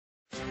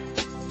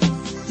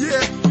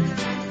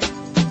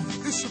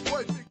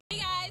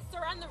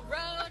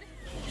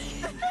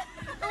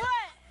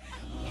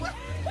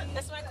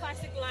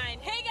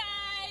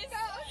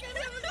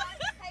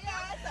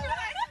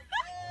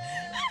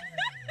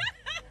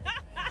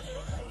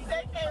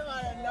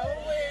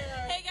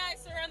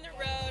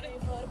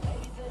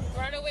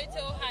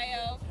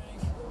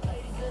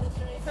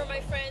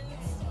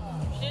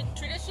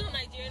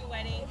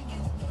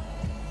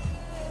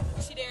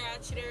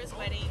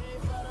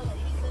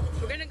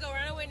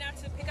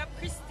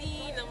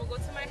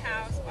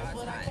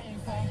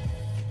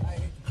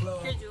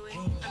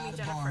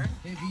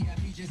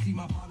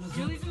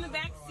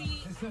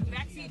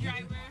Backseat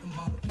driver.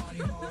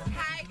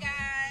 Hi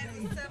guys,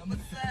 what's up,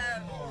 what's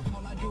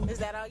up? Is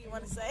that all you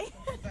want to say?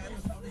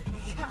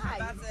 I'm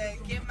about to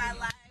give my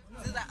life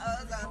to the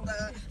ozone.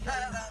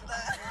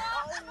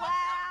 Oh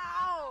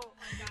wow!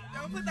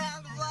 Don't put that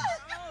on the vlog.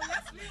 Oh,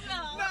 yes, we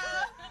will.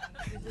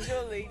 No.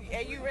 Julie,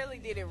 and you really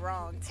did it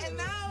wrong too. And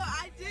no,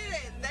 I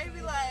didn't. They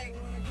be like,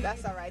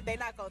 That's all right. They're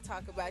not gonna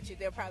talk about you.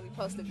 They'll probably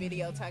post a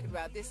video talking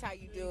about this how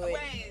you do it.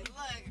 wait,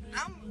 look,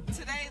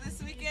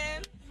 this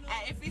weekend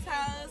at Iffy's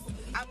house,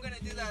 I'm gonna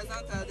do the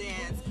Azonto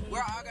dance.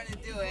 We're all gonna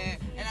do it,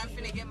 and I'm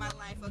finna get my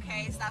life,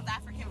 okay? South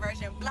African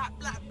version, blah,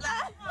 blah,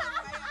 blah.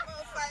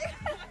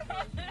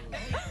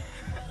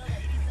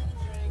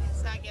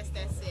 So I guess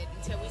that's it.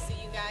 Until we see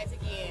you guys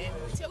again.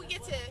 Until we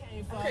get to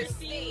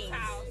Christine's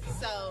house.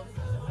 So,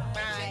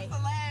 bye.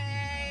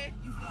 Chick-fil-A.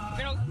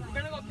 We're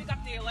gonna go pick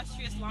up the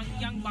illustrious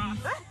young boss.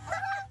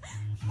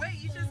 Wait,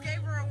 you just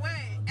gave her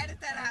away. Edit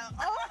that out.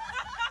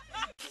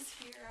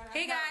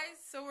 Hey guys,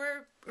 so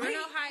we're in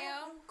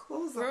Ohio.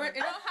 Clothes We're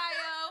in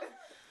Ohio.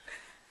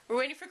 We're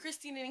waiting for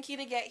Christine and Nikki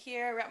to get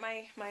here. We're at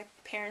my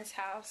parents'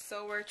 house.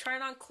 So we're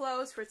trying on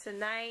clothes for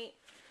tonight.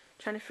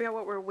 Trying to figure out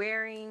what we're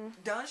wearing.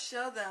 Don't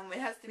show them. It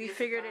has to be. We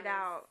figured it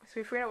out. So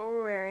we figured out what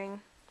we're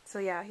wearing. So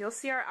yeah, you'll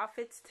see our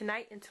outfits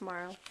tonight and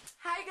tomorrow.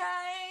 Hi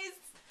guys.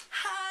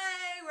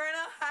 Hi, we're in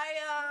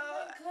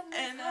Ohio.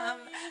 And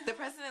the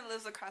president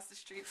lives across the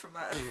street from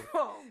us.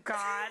 Oh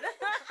God.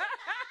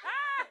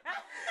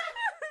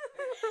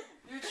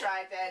 You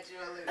tried that,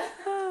 Julie.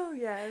 Oh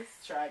yes.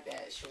 Tried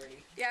that,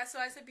 shorty. Yeah, so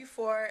I said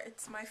before,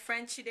 it's my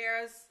friend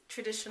Chidera's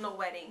traditional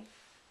wedding.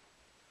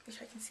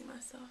 Wish I can see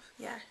myself.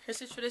 Yeah,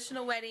 it's a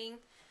traditional wedding,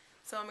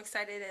 so I'm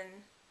excited,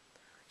 and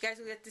you guys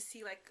will get to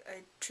see like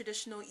a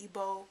traditional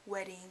Igbo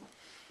wedding.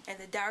 And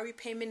the dowry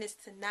payment is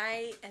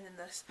tonight, and then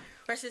the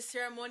rest of the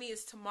ceremony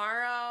is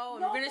tomorrow.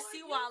 And we're gonna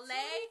see Wale.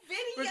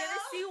 We're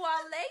gonna see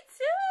Wale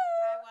too.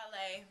 Hi,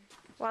 Wale.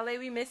 Wale,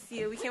 we miss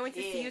you. We can't wait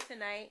to see you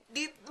tonight.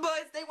 These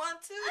boys, they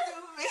want to do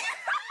me.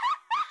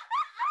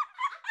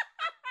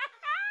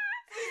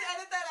 Please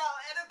edit that out.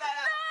 Edit that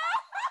out.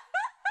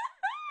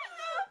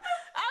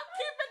 I'm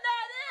keeping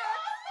that in.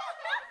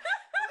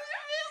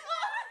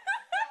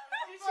 Stop the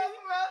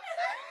camera.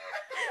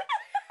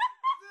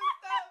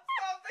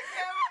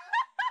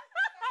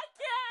 I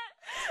can't.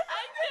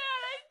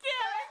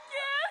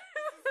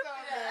 So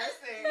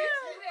embarrassing.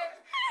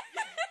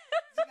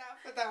 Do not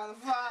put that on the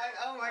vlog.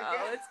 Oh my god.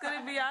 Oh, it's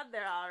gonna be out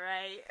there, all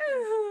right.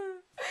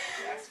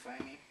 That's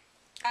funny.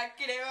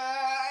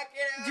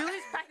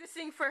 Julie's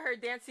practicing for her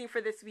dancing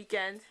for this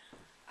weekend.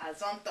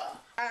 Azonto.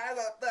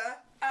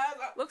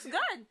 Looks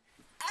good.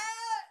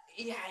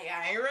 Yeah,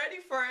 I ain't ready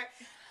for it.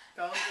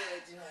 Don't do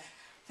it, Julie.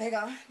 They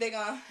gon'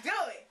 Do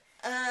it.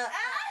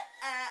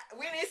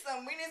 we need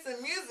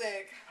some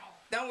music.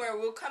 Don't worry,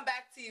 we'll come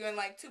back to you in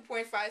like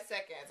 2.5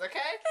 seconds,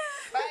 okay?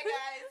 Bye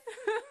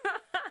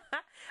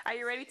guys. Are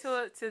you ready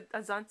to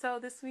Azonto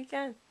this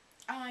weekend?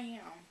 I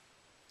am.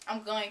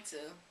 I'm going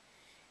to.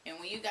 And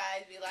when you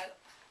guys be like,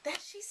 "That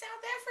she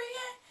South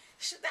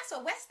African? That's a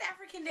West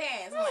African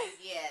dance." I'm like,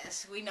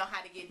 yes, we know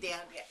how to get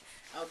down there.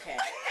 Okay.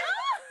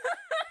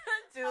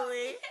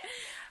 Julie.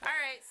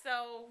 Alright,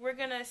 so we're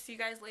gonna see you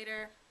guys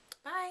later.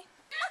 Bye.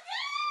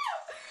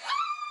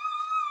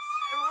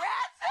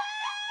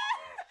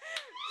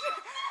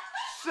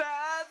 Shout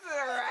out to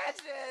the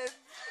ratchets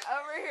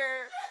over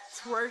here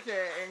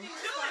twerking.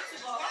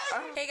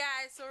 Hey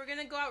guys, so we're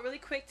gonna go out really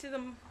quick to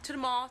the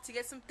mall to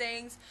get some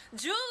things.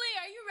 Julie,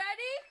 are you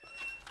ready?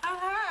 Oh,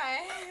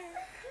 hi.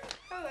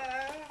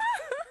 Hello.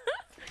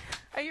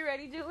 Are you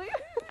ready, Julie?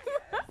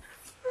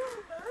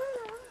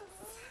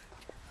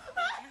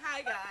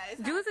 Hi guys.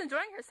 Julie's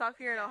enjoying herself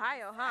here in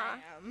Ohio, huh?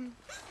 I am.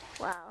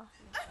 Wow.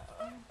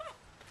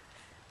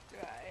 Do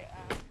I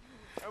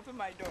open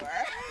my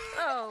door?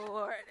 Oh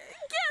Lord.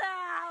 Get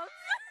out!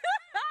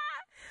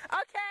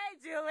 Okay,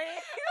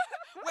 Julie.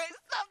 Wait,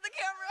 stop the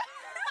camera.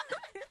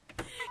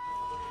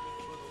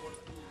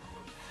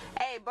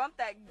 Hey, bump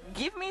that.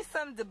 Give me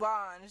some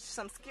debauch,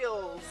 some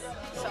skills,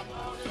 some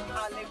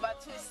Oliver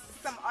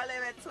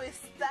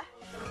twist,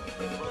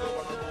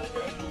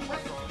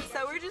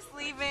 So we're just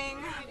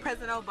leaving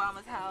President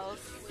Obama's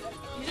house.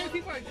 These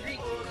people are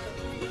Greek.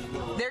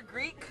 They're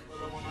Greek?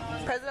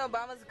 President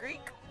Obama's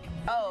Greek?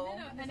 Oh.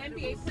 An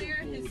NBA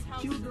player, his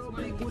house is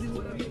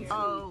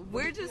Oh,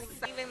 we're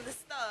just leaving the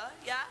store,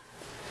 yeah?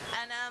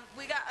 And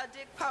we got a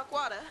Dick Park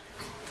water.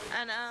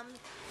 And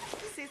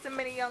see some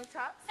mini young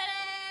tops.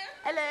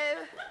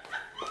 Hello.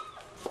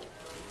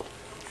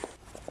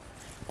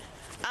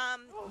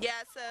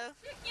 Yeah, so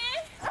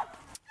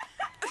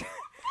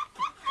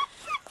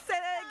say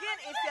that again,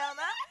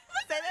 Ifyama.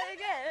 Say that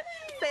again.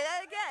 Say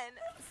that again.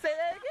 Say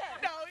that again.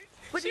 No.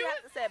 What do you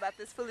have to say about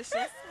this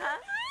foolishness, huh?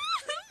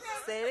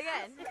 Say it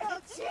again. I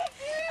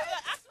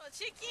smell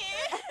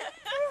chicken.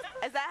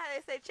 Is that how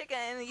they say chicken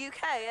in the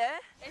UK, yeah?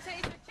 They say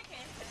it's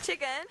chicken.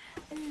 Chicken.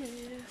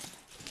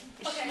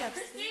 Okay,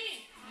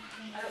 Christine.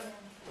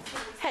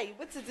 Hey,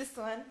 what's this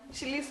one?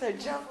 She leaves her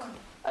junk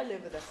all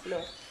over the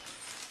floor.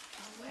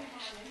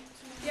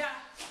 Yeah.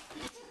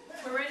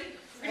 We're ready?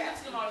 We're gonna go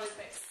to the mall really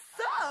quick.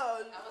 So,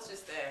 I was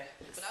just there,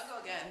 but I'll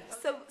go again.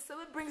 so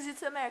what brings you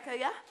to America,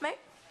 yeah, mate?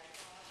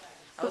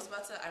 I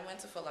went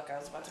to Foot Locker. I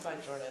was about to buy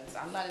Jordans.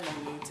 I'm not in the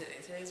mood today.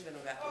 Today's been a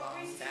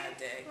long, sad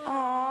day.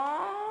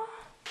 Aww.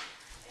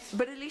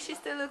 But at least she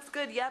still looks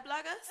good, yeah,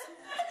 bloggers?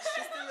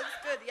 She still looks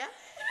good, yeah?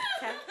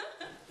 Okay.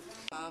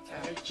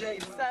 Okay.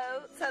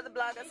 So, tell the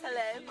bloggers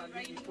hello.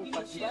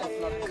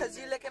 Because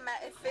you looking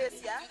at it fierce,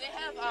 yeah? Do they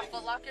have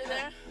Foot Locker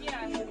there?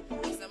 Yeah.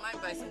 Because I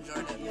might buy some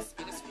Jordans.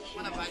 I just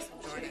want to buy some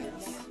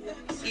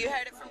Jordans. You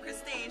heard it from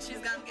Christine. She's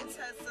gonna get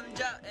her some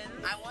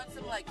Jordans. I want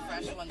some like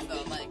fresh ones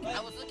though. Like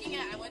I was looking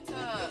at, I went to,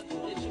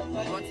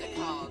 what's it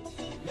called?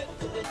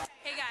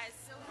 Hey guys,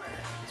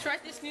 so we're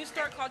at this new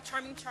store called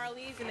Charming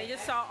Charlie's, and they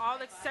just saw all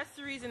the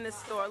accessories in this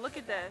store. Look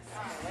at this.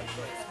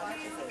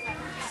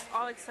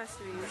 All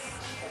accessories.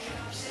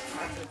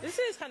 This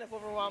is kind of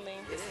overwhelming.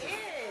 It is.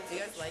 Do you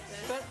guys like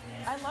this? But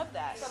I love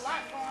that.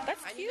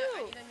 That's I cute.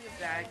 need a new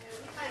bag.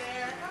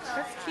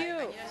 That's cute. I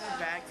need a new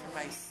bag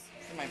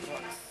for my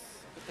books.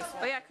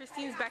 Oh yeah,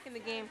 Christine's back in the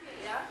game.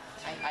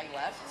 I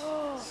left.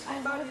 Oh, I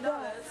love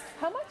that.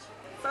 How much?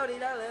 $40.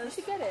 You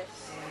should get it.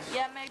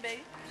 Yeah,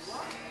 maybe.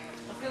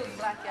 It feels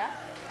black, yeah?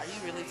 Are you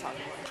really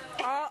talking?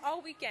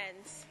 All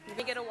weekends. You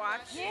can get a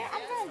watch. Yeah,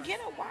 I'm gonna get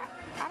a watch.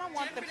 I don't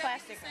want the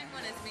plastic.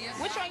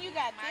 Which one you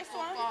got? This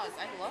one?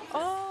 I love this.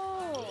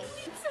 Oh.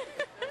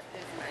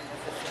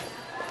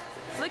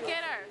 Look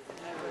at her.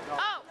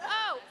 Oh,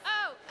 oh,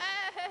 oh.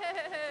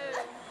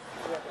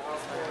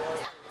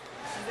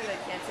 She's in the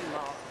Canton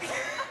Mall.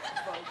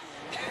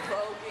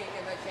 Voguing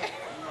in the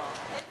Canton Mall.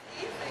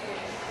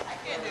 I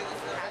can't do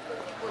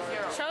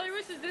this. Charlie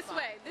Roos is this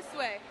way. This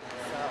way.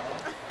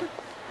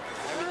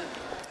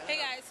 Hey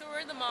guys, so we're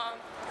in the mall.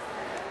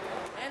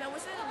 And I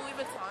wish they had a Louis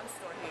Vuitton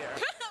store here.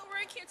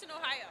 We're in Canton,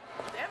 Ohio.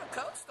 They have a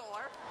Coach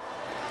store.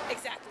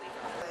 Exactly.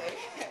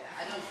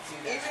 I don't do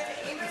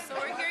that. So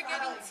we're here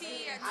getting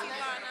tea at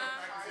Tivana.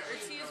 Their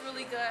tea is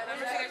really good. I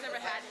don't know if you guys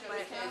ever had it,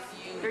 but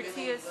their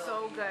tea is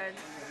so good.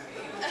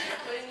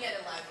 You're putting me at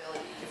a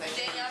liability because I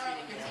shouldn't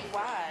be treating your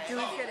Why?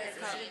 Julie said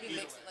You shouldn't be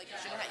mixing, like you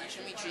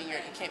shouldn't be treating you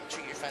can't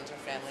treat your friends or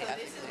family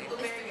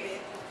ethically.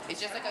 It's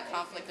just like a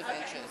conflict of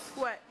interest.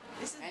 What?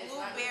 This is And it's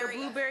blueberry.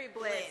 The blueberry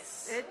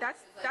bliss.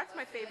 That's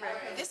my favorite.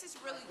 This is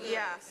really good.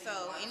 Yeah. So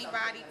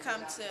anybody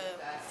come to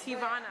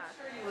Tivana.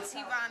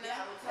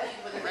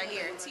 Tivana, right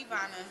here,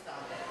 Tivana.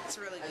 It's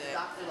really good.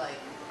 Doctor, like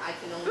I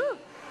can only Woo.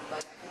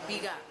 like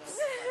Big ups.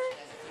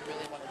 if you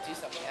really want to do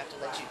something, I have to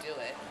let you do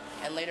it.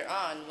 And later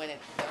on, when it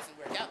doesn't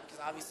work out,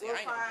 because obviously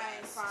I know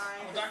best.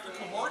 Fine. Well, Dr.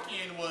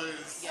 Kevorkian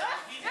was. Yeah.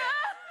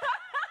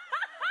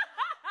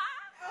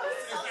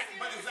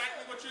 But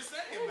exactly what you're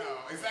saying,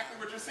 though. Exactly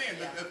what you're saying.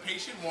 The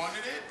patient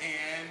wanted it,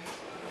 and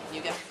You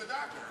got he's the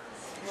doctor.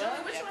 well,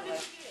 which one did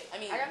you get? I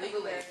mean,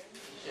 legally.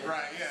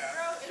 Right, yeah.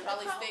 Should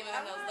probably stay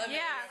within those limits.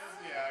 Yeah.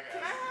 Yeah, I got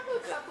Can I it. have a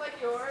cup like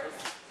yours?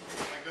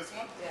 Like this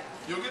one? Yeah.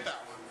 You'll get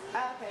that one.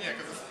 Okay. Yeah,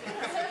 because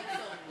So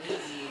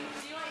needy.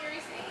 Do you want your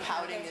receipt?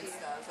 Pouting and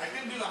stuff. I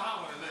can do the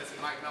hot one in this.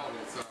 It might melt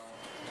it, so.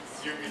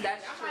 You're good.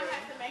 That's true. I might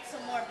have to make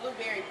some more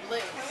blueberry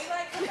bliss. Can we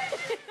like come back?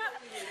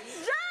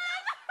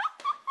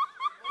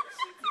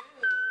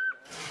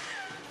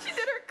 She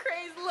did her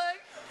crazy look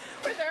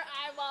with her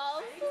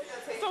eyeballs.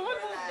 Someone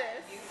move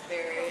this.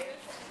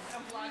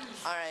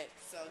 All right,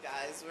 so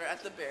guys, we're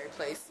at the berry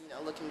place, you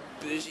know, looking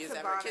bougie as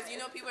ever. Because you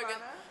know people are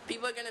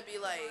gonna be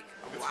like,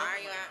 why are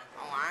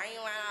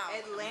you out?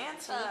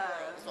 Atlanta.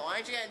 So why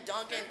aren't you at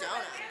Dunkin'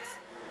 Donuts?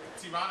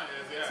 Tivana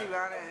is, yeah.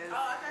 Tivana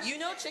is. You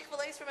know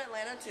Chick-fil-A's from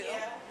Atlanta too.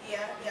 Yeah.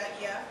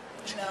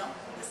 No,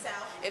 the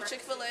South. If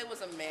Chick-fil-A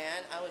was a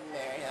man, I would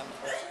marry him.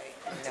 Right?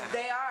 Nah.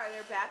 They are.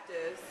 They're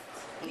Baptist.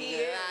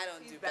 I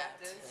don't do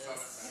Baptist.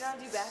 You don't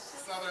do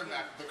Baptist? Southern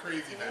Baptist, the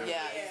crazy Baptist.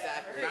 Yeah,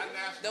 exactly. Not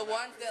national. The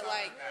ones that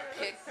like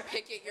Baptist.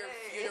 picket your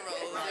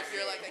funerals if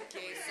you're like a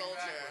gay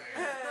soldier.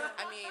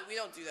 I mean, we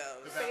don't do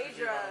those.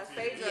 Phaedra.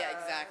 Yeah,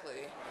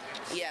 exactly.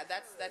 Yeah,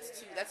 that's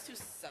too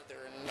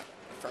southern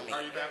for me.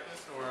 Are you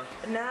Baptist or?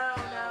 No.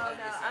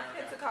 I'm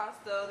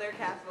Pentecostal. They're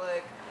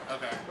Catholic.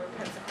 Okay. We're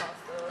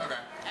Pentecostal. Okay.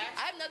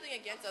 I have nothing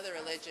against other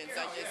religions.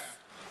 I just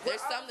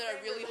there's some that are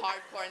really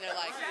hardcore and they're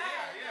like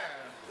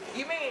Yeah.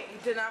 You mean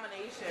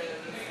denominations,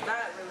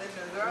 not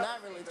religions. They're all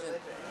Not religion.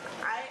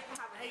 I have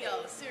a Hey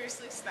yo,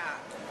 seriously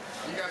stop.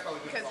 You guys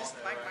probably Because just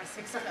it's like my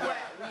sixth cup.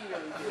 yeah, we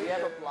really do. We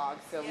have a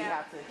blog, so we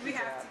have to. We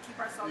have to keep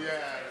ourselves.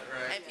 Yeah,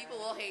 right. And people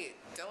will hate.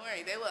 Don't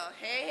worry, they will.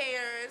 Hey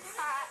haters.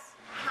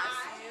 I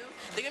see you.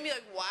 They're gonna be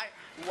like,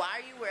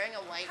 why are you wearing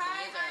a white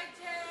blazer?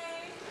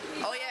 Jay.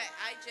 Oh yeah,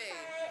 IJ.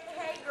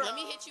 Hey, girl. Let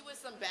me hit you with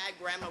some bad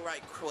grammar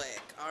right quick,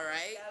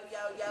 alright?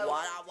 Yo.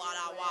 Wada.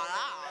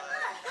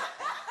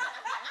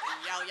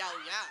 Yo.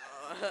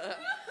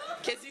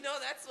 Cause you know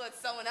that's what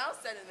someone else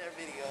said in their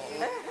video.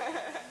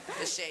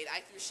 The shade.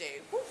 I threw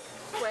shade.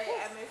 Wait,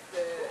 I missed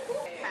it.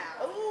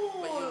 Ooh.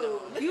 But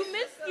you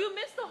know. You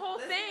missed the whole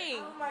thing.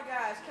 Oh my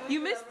gosh. Can we You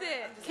do missed over?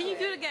 it. I'm just Can you do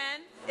kidding. it again?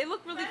 It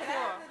looked really Can I cool.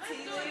 have the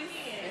tea, please?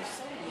 They're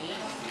so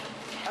mean.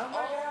 Oh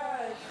my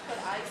gosh. Put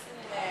ice in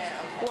there.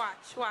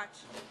 Watch.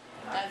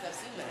 Guys, I've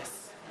seen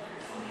this.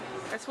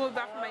 That's what we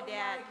bought for my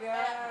dad.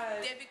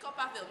 David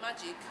Copperfield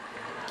magic.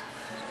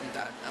 I'm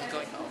done. I'm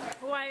going home.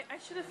 Oh, I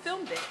should have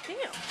filmed it.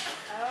 Damn.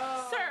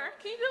 Sir,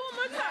 can you do it one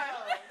more time?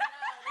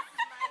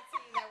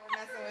 That we're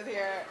messing with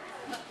here.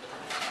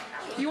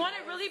 You want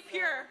it really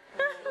pure.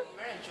 I'm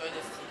gonna enjoy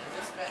this tea.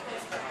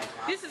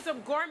 This is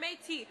some gourmet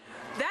tea.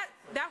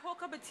 That whole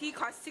cup of tea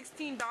cost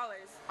 $16.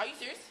 Are you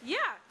serious? Yeah.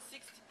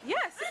 Yeah,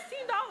 $16.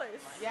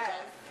 Yes.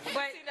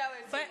 But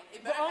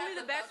better only have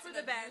the the best guts for to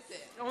the best.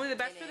 abuse it. Only the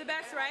best for the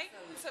best, right?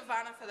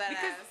 Savannah for that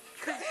ass.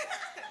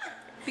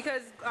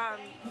 Because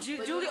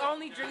Julie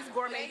only drinks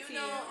gourmet tea. You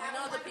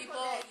know the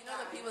people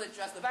that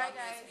dress the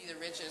bumpiest be the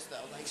richest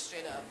though, like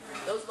straight up.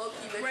 Those low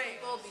key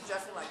rich people be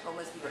dressing like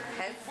homeless people.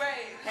 Hence,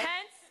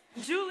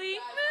 Julie.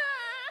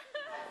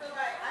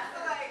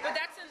 But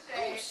that's an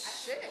oh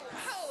shit.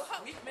 Oh,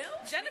 weak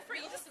milk? Jennifer,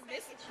 you just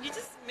missed.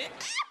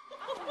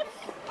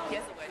 He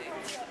has a wedding.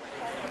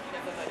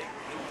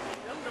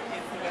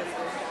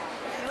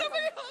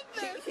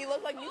 He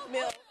looks like Meek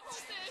Mill.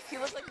 He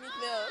looks like Meek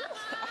Mill.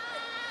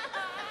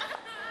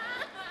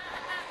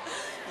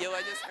 Yo,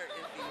 I just hurt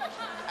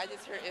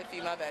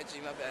Iffy. My bad,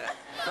 G. My bad.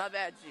 My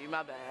bad.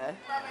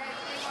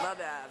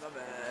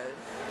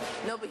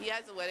 No, but he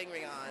has a wedding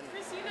ring on.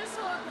 Christina's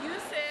so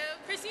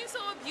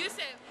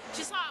abusive.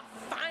 She saw a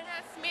fine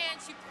ass man.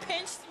 She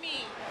pinched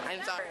me.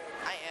 I'm sorry.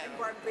 I am.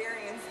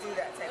 Barbarians do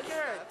that type Look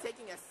of at her stuff.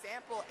 taking a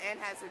sample and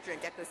has her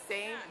drink at the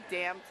same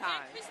damn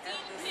time. And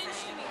Christine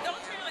pinched me. Don't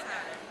turn like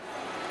that.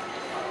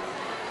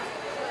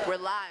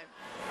 We're live.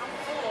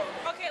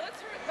 Okay,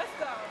 let's go. Let's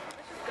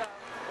just go.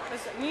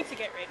 We need to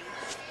get ready.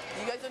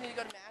 You guys don't need to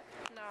go to math?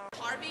 No.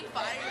 Harvey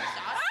firing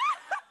shots?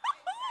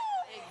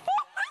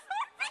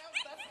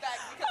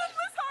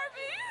 Homeless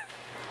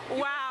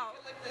Harvey. Wow.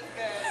 Look this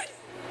good.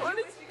 I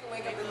wish you could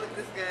wake up and look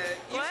this good.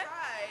 You What?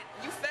 tried.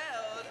 You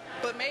failed.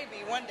 But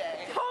maybe one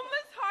day.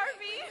 Homeless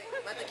Harvey.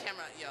 Let the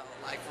camera, yo,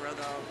 like for real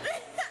though.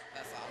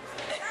 That's all.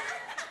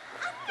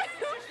 Get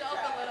yourself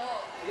a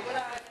little.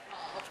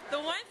 The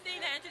one thing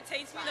that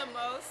entertains me the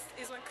most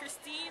is when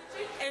Christine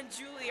and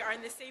Julie are in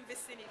the same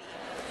vicinity.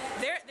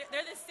 They're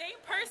the same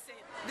person.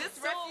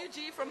 This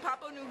refugee from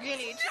Papua New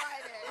Guinea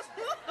tried it.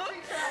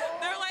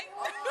 They're like.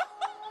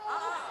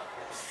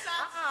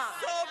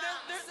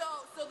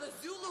 So the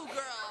Zulu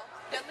girl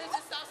that lives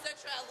in South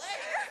Central LA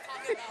is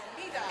talking about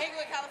me though.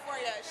 England,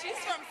 California. She's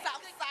from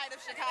south side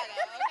of Chicago.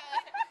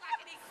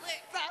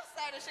 Okay? South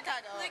side of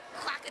Chicago.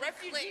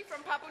 Refugee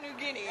from Papua New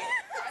Guinea.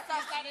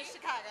 South side of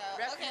Chicago.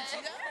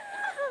 Refugee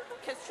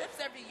because trips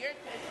every year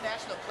to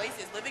international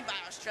places, living by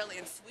Australia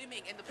and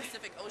swimming in the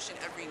Pacific Ocean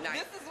every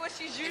night. This is what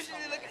she's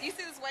usually looking. You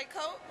see this white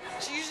coat?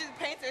 She usually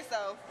paints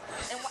herself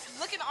and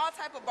looking all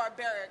type of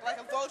barbaric, like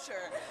a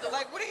vulture.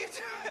 Like, what are you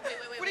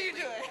doing? What are you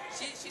doing?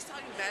 She's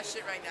talking mad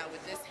shit right now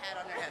with this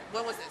hat on her head.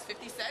 What was this?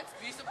 50 cents?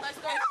 Beauty supply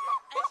store?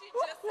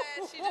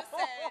 And she just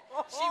said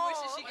she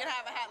wishes she could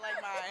have a hat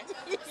like mine.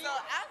 So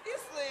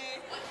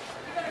obviously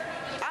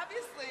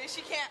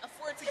she can't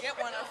afford to get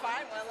one or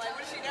find one. Like,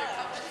 what is she doing?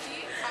 Cup of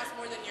tea costs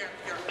more than your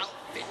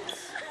outfit.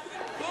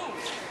 Boom.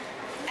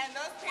 And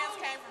those pants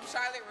came from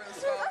Charlotte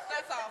Russe, folks.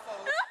 That's all,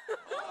 folks.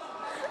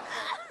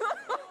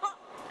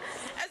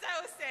 As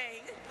I was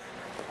saying,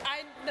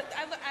 I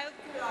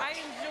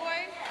enjoy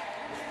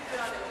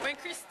when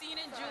Christine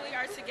and Julie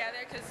are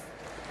together because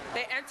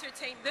they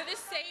entertain. They're the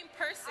same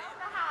person.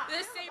 They're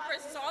the same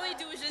person. So all they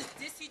do is just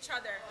diss each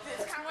other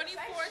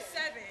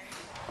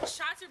 24/7.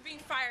 Shots are being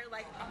fired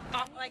like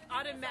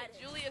automatic.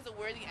 Julie is a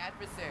worthy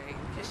adversary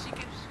because she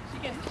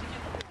can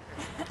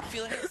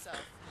feeling herself,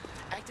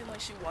 acting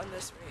like she won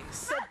this race.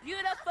 It's a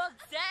beautiful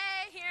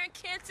day here in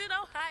Canton,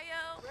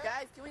 Ohio.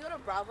 Guys, can we go to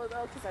Bravo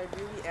though? Because I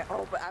really am.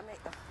 Oh, but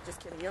just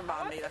kidding. Your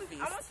mom made a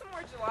feast. I want some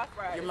more jollof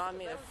rice. Your mom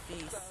made a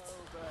feast.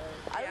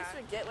 I always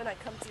forget when I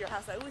come to your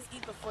house. I always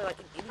eat before like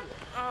an idiot.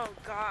 Oh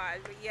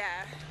God, but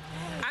yeah.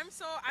 I'm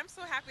so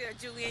happy that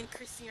Julie and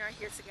Christine are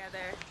here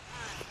together.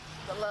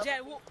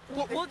 Jen,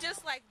 we'll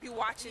just like be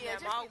watching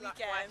them all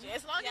weekend.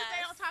 As long as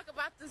they don't talk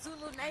about the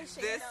Zulu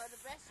Nation, you know,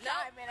 the best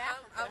tribe in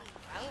Africa.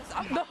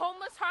 The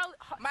homeless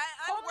My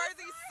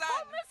unworthy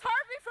son. Homeless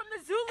Harvey from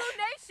the Zulu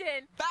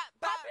Nation,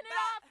 popping it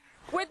off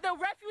with the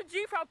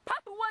refugee from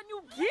Papua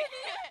New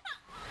Guinea.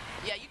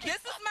 Yeah, you can't.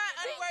 This is my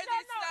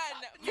unworthy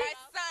son. My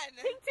son.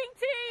 Ting ting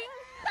ting.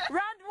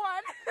 Round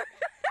one.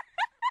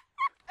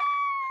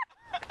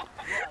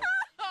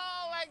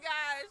 Oh my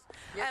gosh.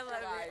 Yes, I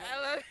love guys. it. I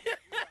love it.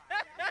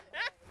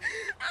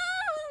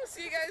 Oh,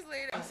 see you guys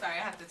later. I'm sorry,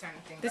 I have to turn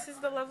the thing. This is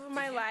the love of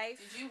my life.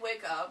 Did you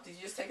wake up? Did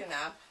you just take a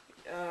nap?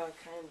 Kinda,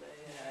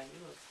 yeah. You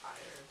look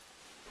tired.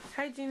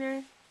 Hi,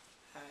 Junior.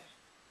 Hi.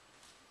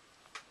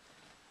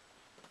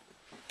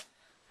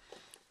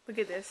 Look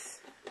at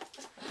this.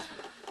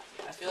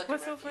 I feel like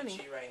What's a so refugee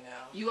funny? right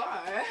now. You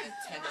are.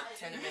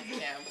 Tenement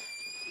camp.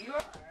 You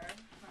are.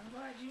 I'm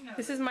glad you know.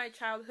 This is my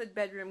childhood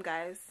bedroom,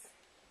 guys.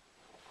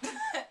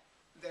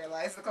 There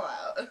lies the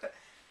cloud.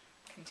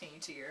 Continue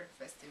to your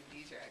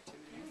festivities, your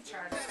activities.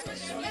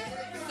 So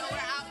we're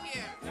out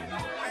here. We're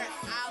out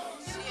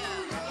here.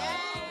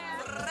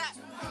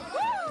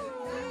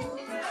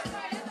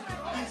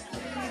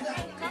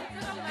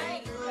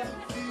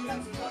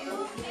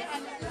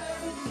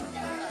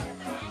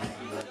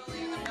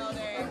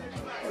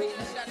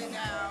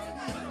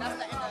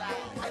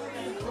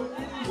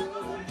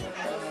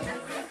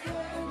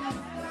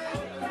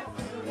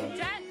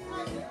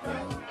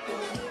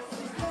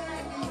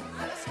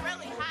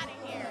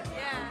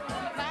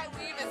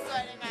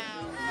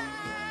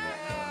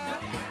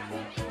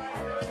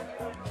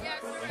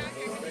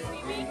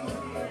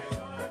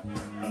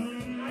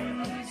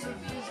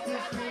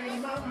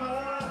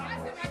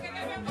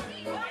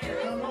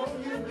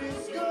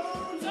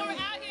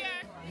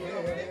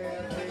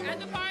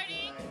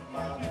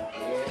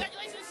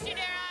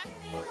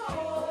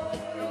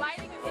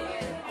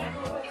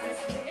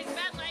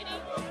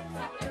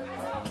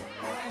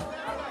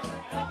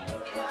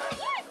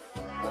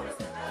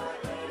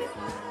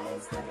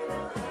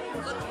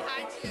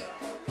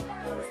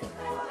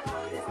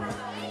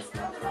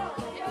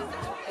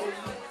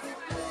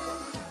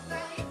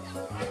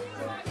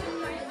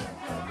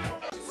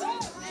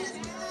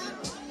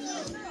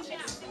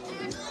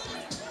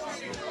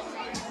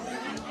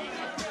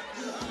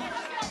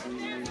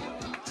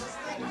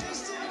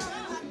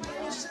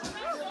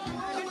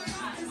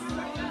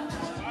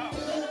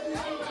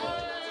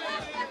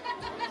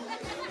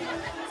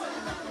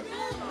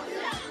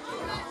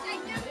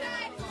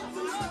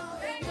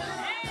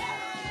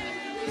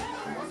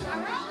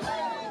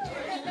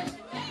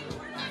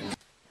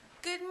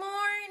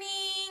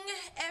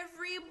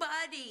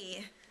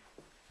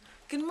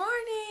 Good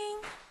morning.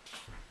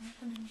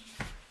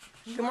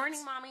 Good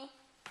morning, Mommy.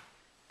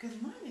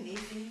 Good morning,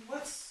 Evie.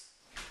 What's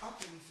up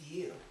with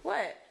you?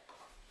 What?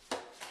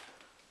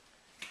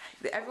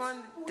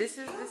 Everyone, this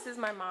is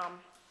my mom.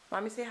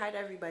 Mommy, say hi to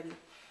everybody.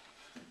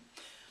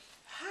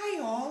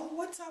 Hi all.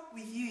 What's up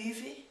with you,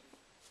 Evie?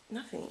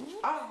 Nothing.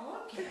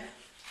 Oh, okay.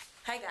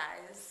 Hi,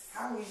 guys.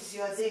 How is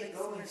your day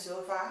going so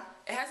far?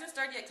 It hasn't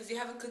started yet because you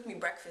haven't cooked me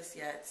breakfast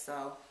yet,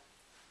 so.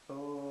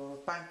 Oh,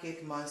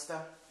 pancake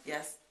monster.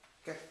 Yes.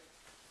 Okay.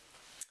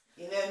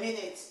 In a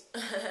minute.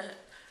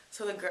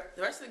 So the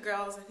rest of the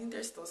girls, I think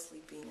they're still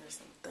sleeping or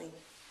something.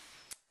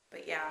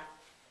 But yeah,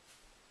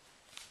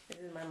 this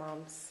is my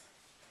mom's.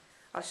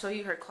 I'll show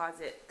you her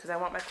closet because I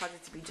want my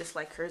closet to be just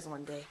like hers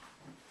one day.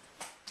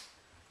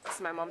 This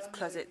is my mom's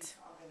closet.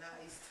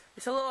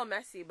 It's a little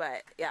messy,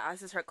 but yeah,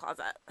 this is her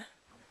closet.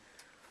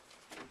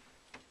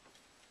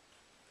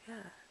 Yeah,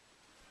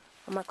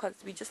 I want my closet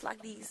to be just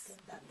like these.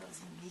 That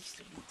doesn't need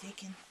to be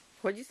taken.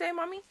 What'd you say,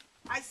 Mommy?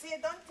 I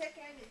said don't take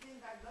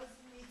anything that doesn't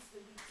need to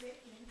be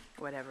taken.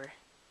 Whatever.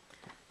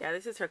 Yeah,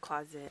 this is her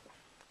closet.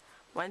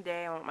 One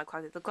day I want my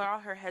closet. Look at all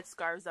her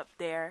headscarves up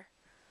there.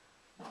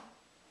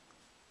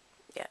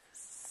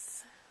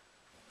 Yes.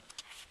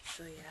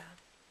 So yeah.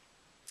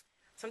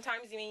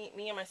 Sometimes me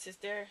and my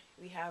sister,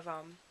 we have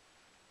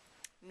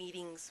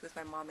meetings with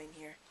my mom in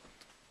here.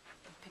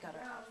 And pick out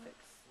our outfits.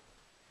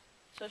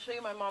 So I'll show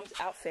you my mom's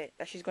outfit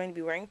that she's going to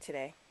be wearing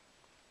today.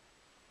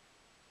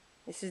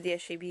 This is the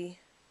SHB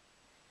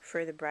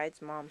for the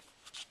bride's mom.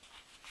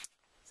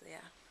 So yeah.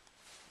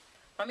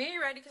 Mommy, are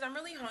you ready? Because I'm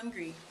really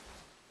hungry.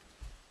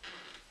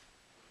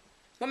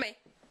 Mommy.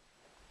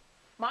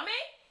 Mommy?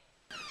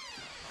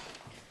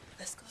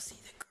 Let's go see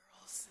the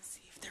girls and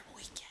see if they're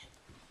awake yet.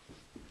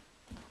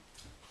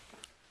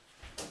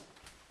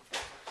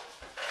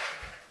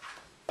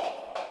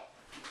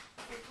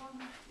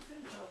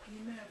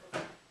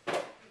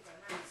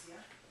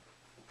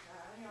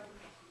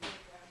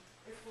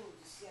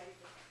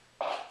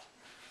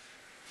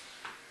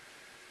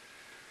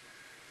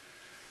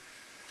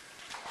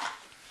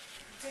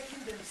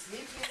 Taking them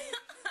sleeping.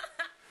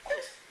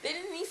 They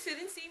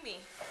didn't see me.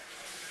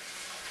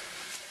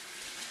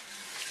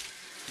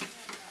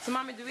 So,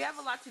 Mommy, do we have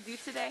a lot to do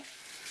today?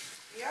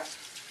 Yep.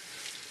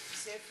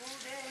 It's a full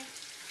day.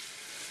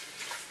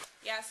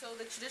 Yeah, so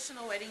the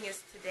traditional wedding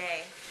is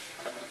today.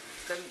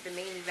 The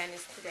main event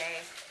is today.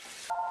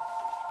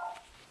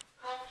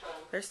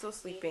 They're still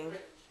sleeping.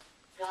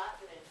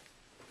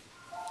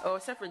 Oh,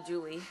 except for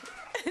Julie.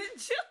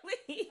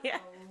 Julie, yeah.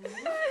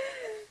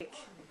 Good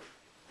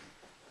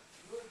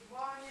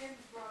morning,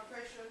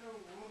 professional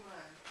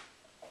woman.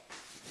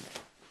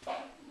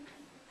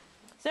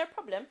 Is there a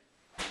problem?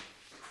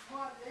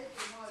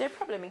 Is there a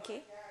problem,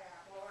 Mickey?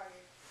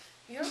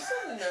 You have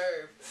some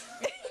nerve.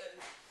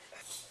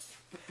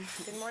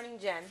 Good morning,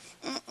 Jen.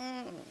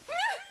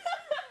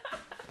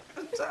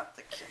 Stop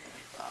the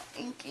camera.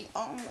 Inky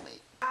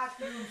only.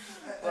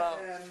 Well,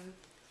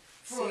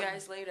 see you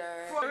guys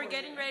later. So we're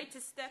getting ready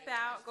to step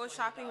out, go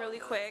shopping really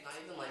quick. Not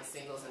even like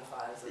singles and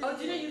fives. Oh,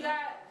 Gina,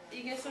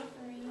 you get something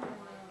for me?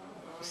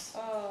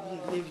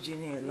 Oh. Leave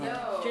Ginny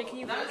alone. Jen, can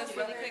you vlog us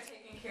really quick?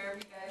 Taking care of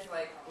you guys,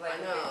 like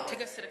I know. Take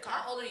us to the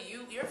How car. old are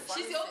you? You're a pharmacist.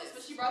 She's the oldest,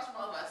 but she brought from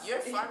all of us.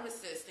 You're a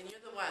pharmacist, and you're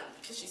the one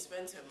because she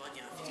spends her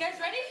money on. You guys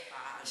ready?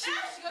 She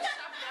goes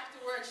shopping after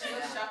work. She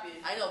goes shopping.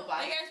 I know.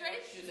 Are Buy you guys ready?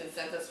 shoes and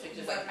sent us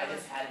pictures. Like I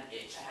just had an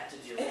itch. I had to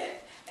do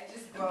it. I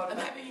just brought. I'm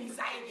having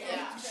anxiety.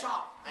 I need to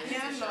shop. I need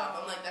to shop.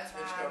 I'm like that's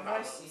rich girl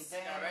problems.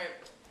 All right.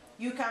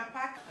 You can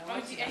pack.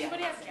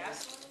 Anybody have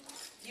gas?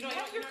 You don't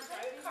have your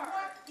credit card.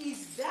 What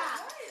is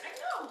that? I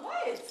know,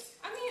 what?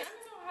 I mean, I'm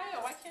in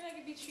Ohio. Why can't I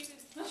be treated?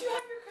 Don't you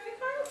have your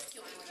credit card?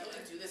 Can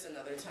we do this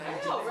another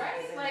time? I know,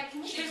 right? Like,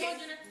 can She came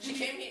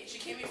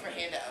here for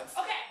handouts.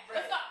 Okay,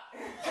 let's go.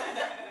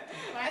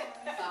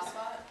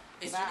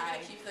 Is Julie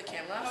gonna keep the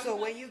camera? So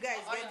when you guys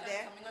get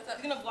there, Coming with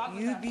us? He's gonna vlog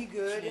with you us. be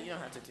good. You don't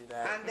have to do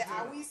that. And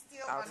are we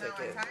still I'll on take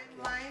our it.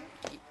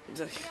 timeline?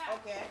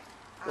 Okay.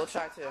 We'll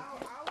try to. I'll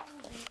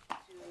move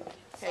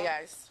it to Hey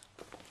guys,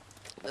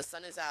 the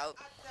sun is out.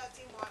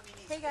 30 more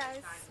minutes. Hey,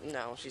 guys.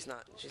 No, she's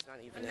not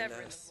even in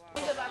this.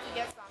 He's about to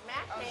get some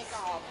Mac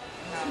makeup.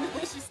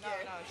 She's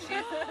scared. No,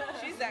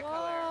 she's that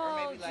color, or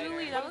maybe lighter.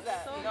 Julie, that looks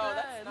so No, good.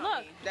 that's not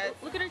Look, me. That's-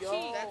 look at her cheeks.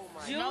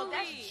 Julie. No,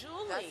 that's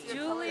Julie. That's your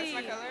Julie. That's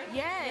my color?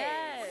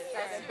 Yes.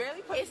 I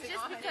barely put It's it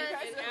just on. because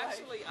It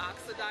actually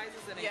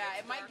oxidizes and Yeah,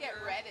 gets it might get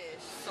darker.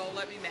 reddish. So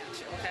let me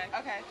match it, okay?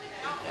 Okay.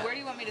 Where do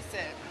you want me to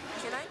sit?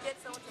 Can I get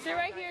someone to Sit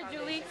right here,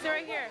 Julie. Sit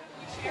right here.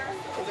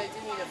 Because I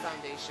do need a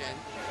foundation.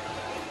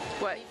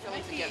 What? Someone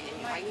to get me.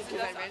 I need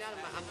because I ran out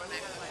of my. I'm running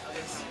out of my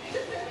others.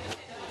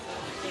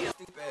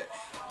 Stupid.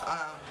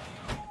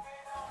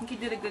 I think you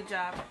did a good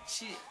job.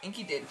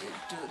 Inky did do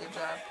a good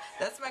job.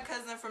 That's my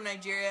cousin from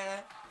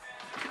Nigeria.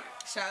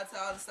 Shout out to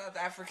all the South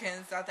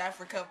Africans, South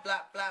Africa, blah,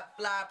 blah,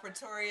 blah,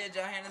 Pretoria,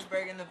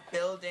 Johannesburg in the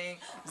building,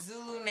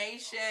 Zulu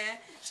Nation.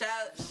 Shout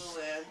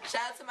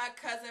out to my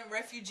cousin,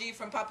 refugee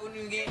from Papua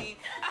New Guinea,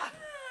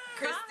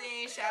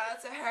 Christine, shout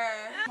out to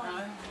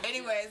her.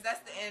 Anyways, that's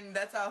the end.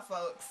 That's all,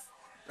 folks.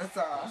 That's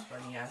all.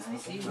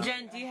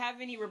 Jen, do you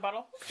have any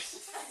rebuttal?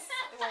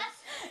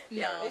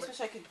 No. I wish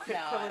I could curl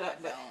it up,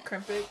 but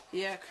Crimp it.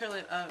 yeah, curl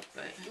it up,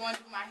 but You want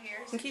to do my hair?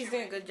 I think he's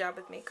doing a good job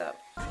with makeup.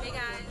 Hey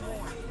guys,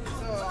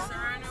 we're on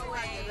our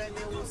way to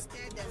the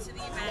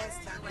event,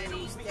 the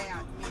wedding,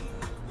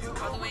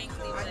 all the way in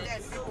Cleveland. And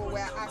then people were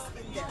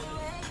asking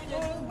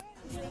them,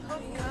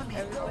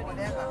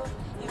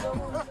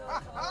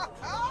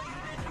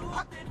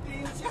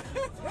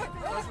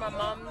 Where's my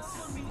mom's?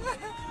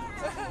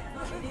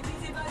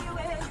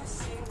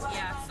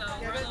 Yeah, so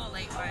we're a little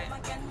late, but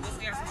we'll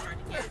see us start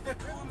again.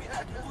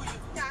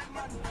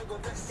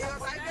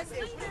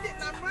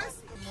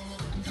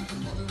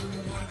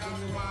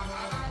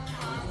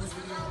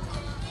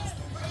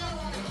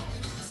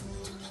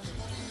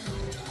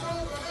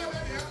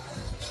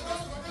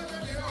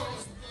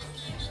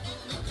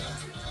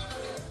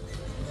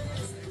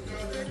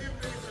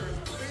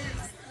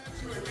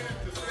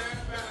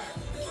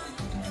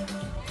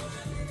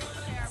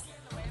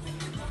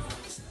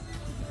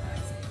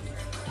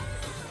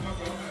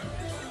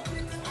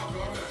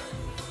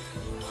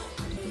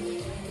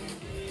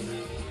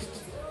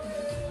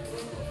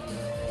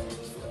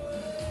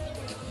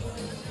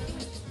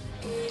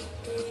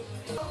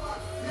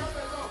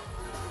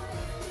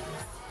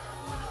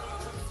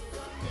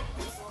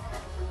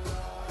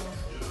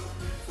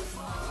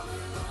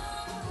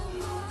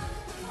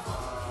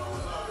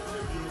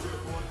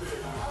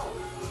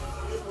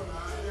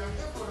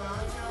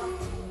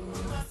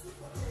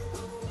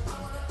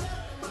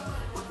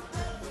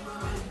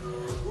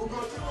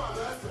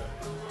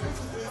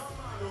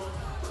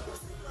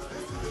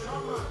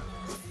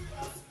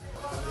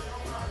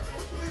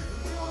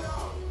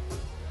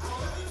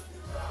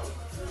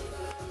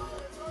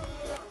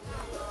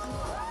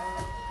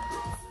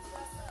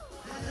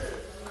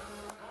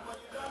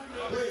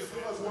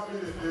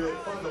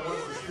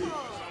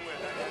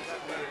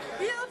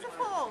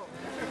 beautiful.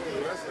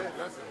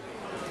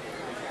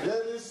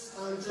 Ladies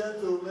and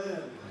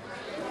gentlemen,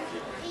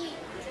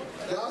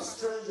 that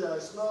stranger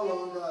is no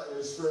longer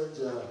a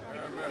stranger.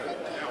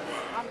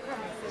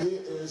 He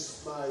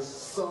is my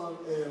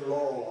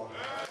son-in-law.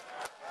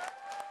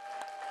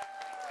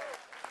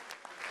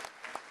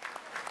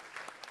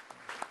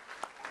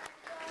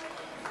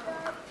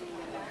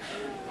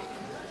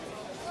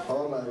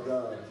 Oh my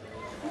God.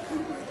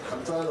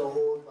 I'm trying to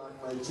hold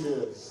back my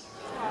tears.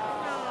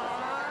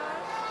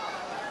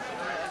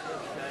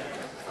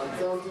 I'm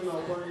counting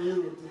upon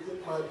you to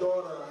keep my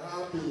daughter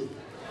happy.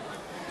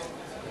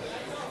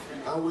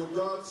 And with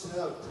God's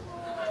help,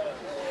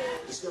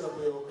 it's going to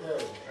be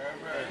okay.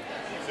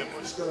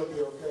 It's going to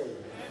be okay.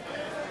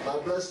 My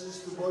blessings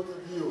to both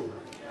of you.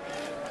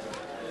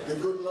 The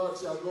good Lord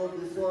shall go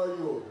before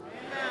you.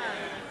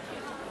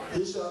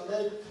 He shall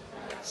make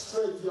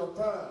straight your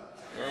path.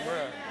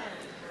 Amen.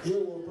 He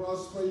will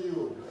prosper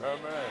you.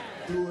 Amen.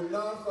 Do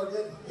not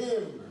forget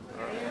him.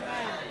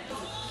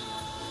 Amen.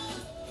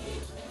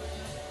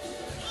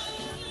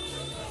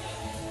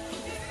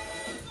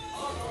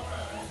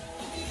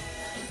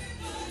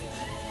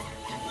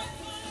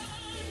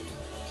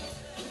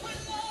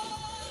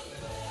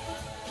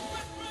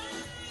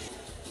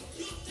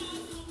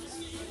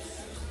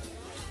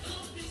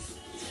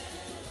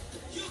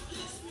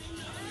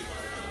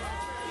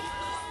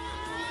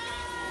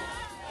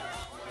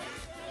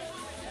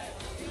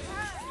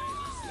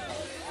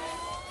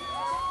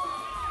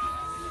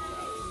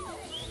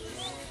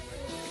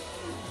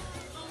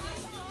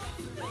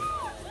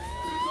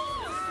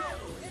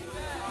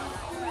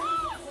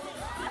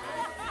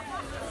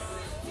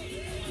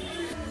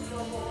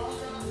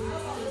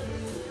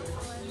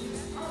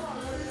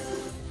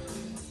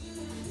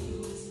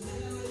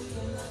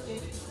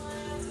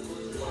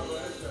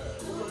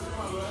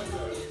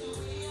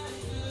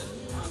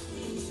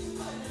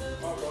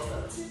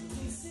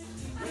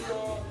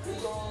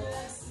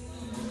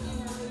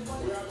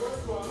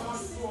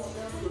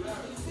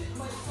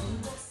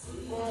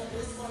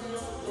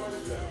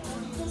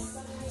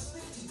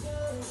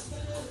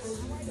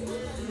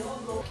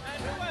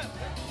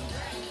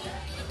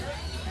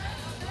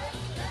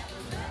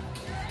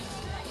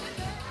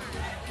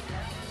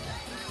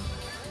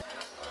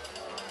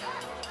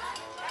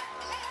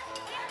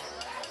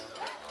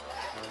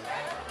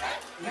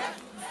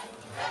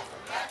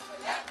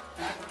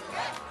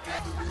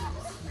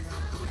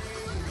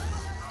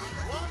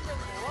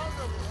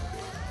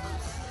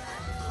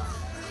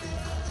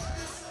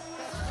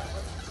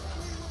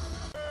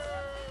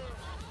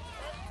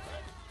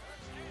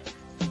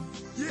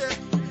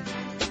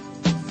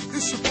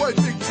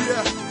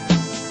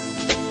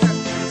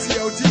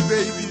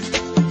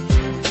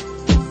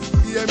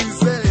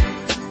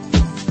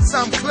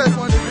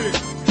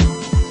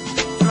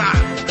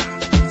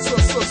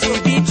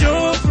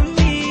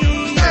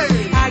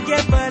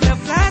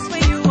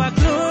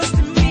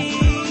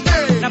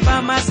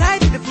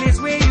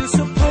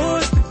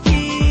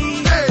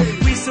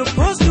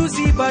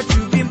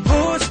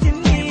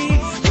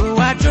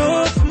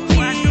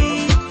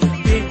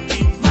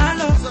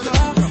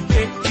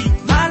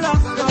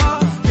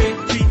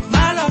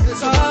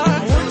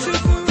 I want you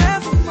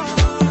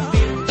forevermore.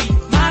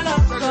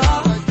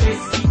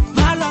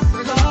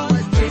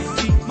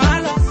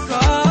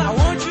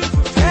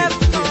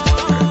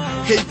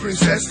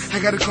 obsessed. I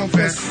gotta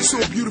confess,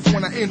 you're so beautiful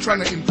when I ain't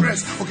trying to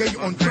impress. Okay,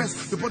 you're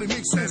undressed, your body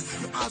makes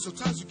sense. Your eyes are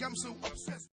tight, you got me so obsessed.